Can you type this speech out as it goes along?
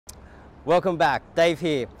Welcome back, Dave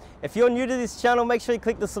here. If you're new to this channel, make sure you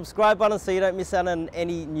click the subscribe button so you don't miss out on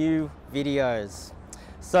any new videos.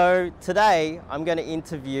 So today I'm going to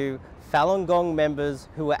interview Falun Gong members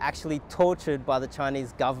who were actually tortured by the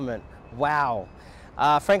Chinese government. Wow.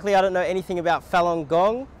 Frankly, I don't know anything about Falun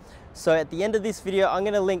Gong. So at the end of this video, I'm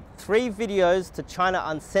going to link 3 videos to China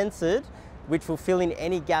Uncensored, which will fill in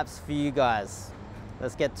any gaps for you guys.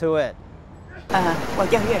 Let's get to it. 我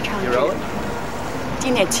叫岳昌志，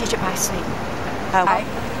今年78岁。Hi,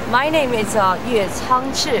 my name is Yue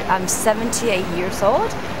Changzhi. I'm 78 years old.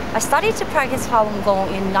 I started to practice Falun Gong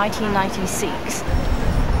in 1996.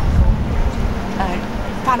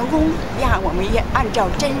 法轮功让我们也按照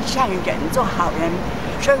真善忍做好人，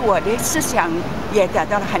所以我的思想也得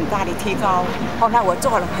到了很大的提高。后来我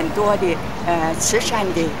做了很多的慈善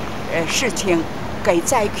的事情。 给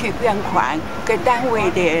灾区捐款，给单位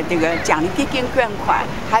的这个奖励基金捐款，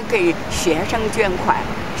还给学生捐款，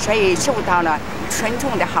所以受到了群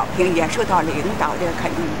众的好评，也受到领导的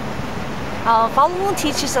肯定。Falun Gong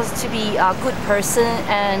teaches us to be a good person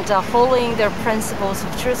and following their principles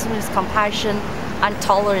of truthfulness, compassion, and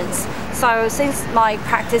tolerance. So since my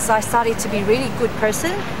practice, I started to be really good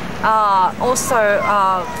person. Also,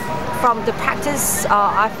 from the practice,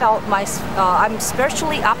 I felt I'm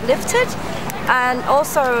spiritually uplifted. And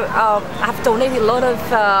also, I've donated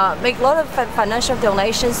make a lot of financial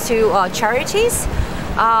donations to charities.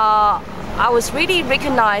 I was really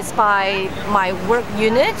recognized by my work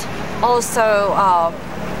unit, also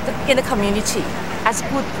in the community as a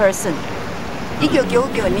good person.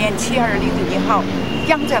 1999年7月21号，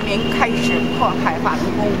江泽民开始迫害法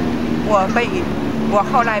轮功，我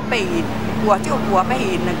后来被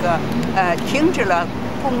那个停止了。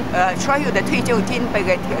 所有的退休金被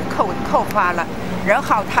给扣发了，然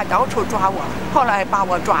后他到处抓我，后来把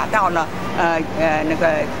我抓到了，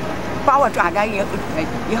把我抓到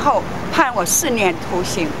以后判我4年徒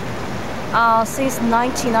刑。Since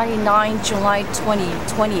 1999, July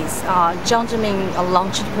 2020, Jiang Zemin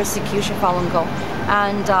launched persecution of Falun Gong,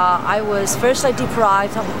 and I was firstly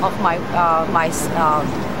deprived of my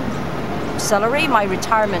salary, my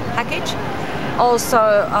retirement package. Also,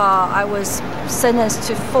 I was sentenced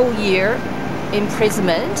to 4 year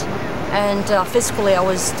imprisonment, and physically I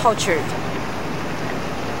was tortured.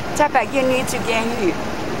 在北京女子监狱，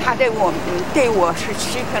他对我是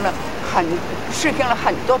实行了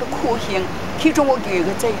很多的酷刑。其中我举一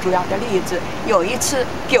个最主要的例子，有一次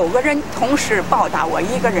9个人同时暴打我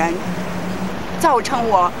1个人，造成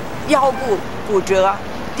我腰部骨折、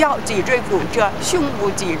脊椎骨折、胸部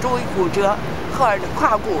脊椎骨折和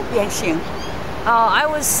胯骨变形。 I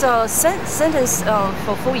was sentenced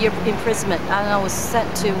for 4 year imprisonment, and I was sent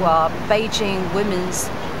to Beijing women's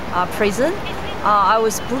prison. I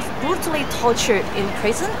was brutally tortured in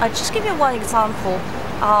prison. I'll just give you one example.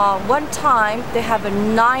 One time, they have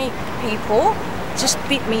 9 people just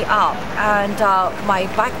beat me up, and my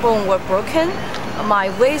backbone were broken, my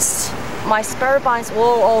waist, my spare bones were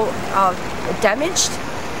all damaged.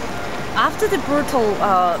 After the brutal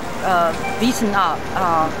beaten up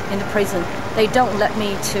in the prison, they don't let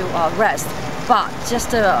me to rest, but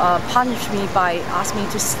just punish me by asking me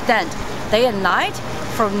to stand day and night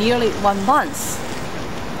for nearly 1 month.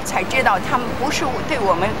 才知道他们不是对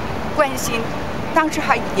我们关心，当时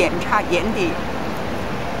还严查严敌，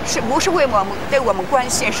不是对我们关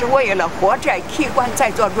心，是为了活摘器官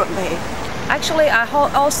在做准备。 Actually,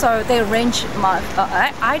 they arranged my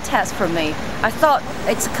eye test for me. I thought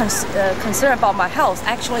it's concern about my health.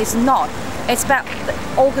 Actually, it's not. It's about the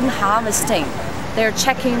organ harvesting. They're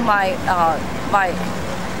checking my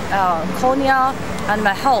cornea and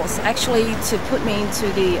my health. Actually, to put me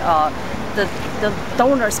into the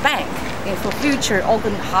donor's bank for future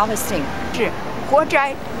organ harvesting. 是活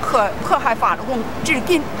摘和迫害法轮功至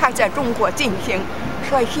今还在中国进行，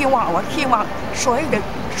所以我希望所有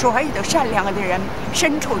的善良的人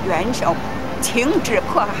伸出援手，停止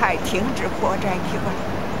迫害，停止活摘器官。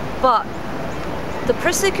 But the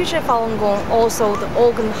persecution of Falun Gong, also the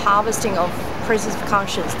organ harvesting of prisoners of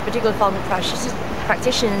conscience, particularly Falun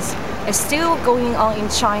practitioners, is still going on in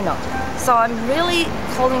China. So I'm really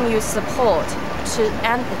calling you support to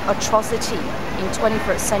end atrocity in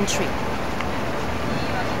 21st century.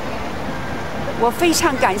 我非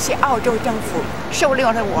常感谢澳洲政府收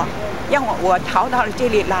留了我，让我逃到了这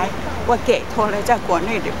里来，我给脱了在国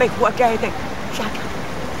内的被活摘的下场。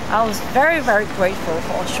 I was very, very grateful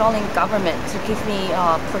for Australian government to give me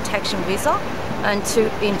a protection visa and to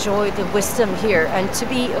enjoy the wisdom here and to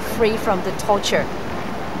be free from the torture.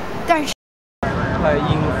 但是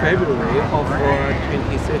In February of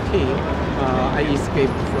 2013, I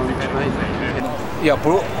escaped from China.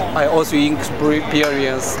 I also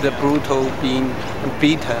experienced the brutal being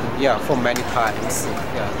beaten, for many times.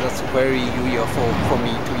 That's very useful for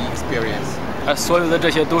me to experience. 所有的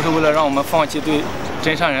这些都是为了让我们放弃对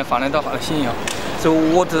真善人法轮大法的信仰。So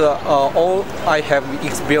what all I have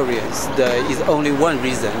experienced is only one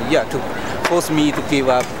reason, to force me to give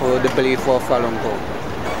up the belief of Falun Gong.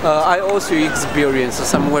 I also experienced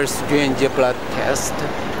some very strange blood test,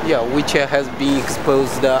 which has been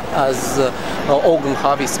exposed as organ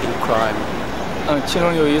harvesting crime. 其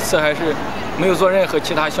中有一次还是没有做任何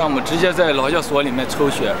其他项目，直接在劳教所里面抽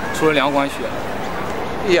血，抽了2管血。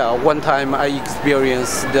One time I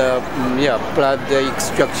experienced blood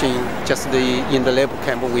extraction just in the labor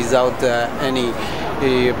camp without any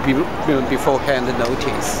beforehand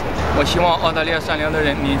notice. 我希望澳大利亚善良的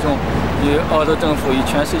民众与澳洲政府与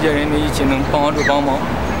全世界人民一起能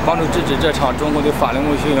帮助制止这场中国对法轮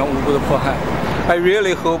功学员无辜的迫害。I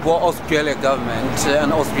really hope Australia government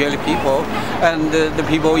and Australian people and the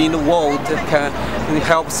people in the world can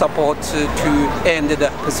help support to end the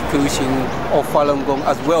persecution of Falun Gong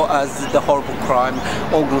as well as the horrible crime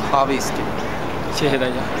organ harvesting. 谢谢大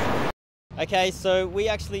家。 Okay, so we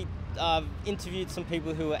actually interviewed some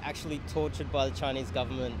people who were actually tortured by the Chinese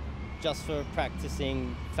government just for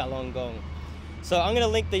practicing Falun Gong. So I'm going to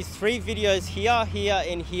link these 3 videos here, here,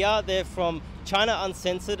 and here. They're from China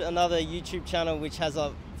Uncensored, another YouTube channel which has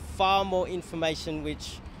far more information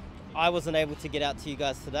which I wasn't able to get out to you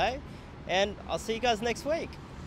guys today. And I'll see you guys next week.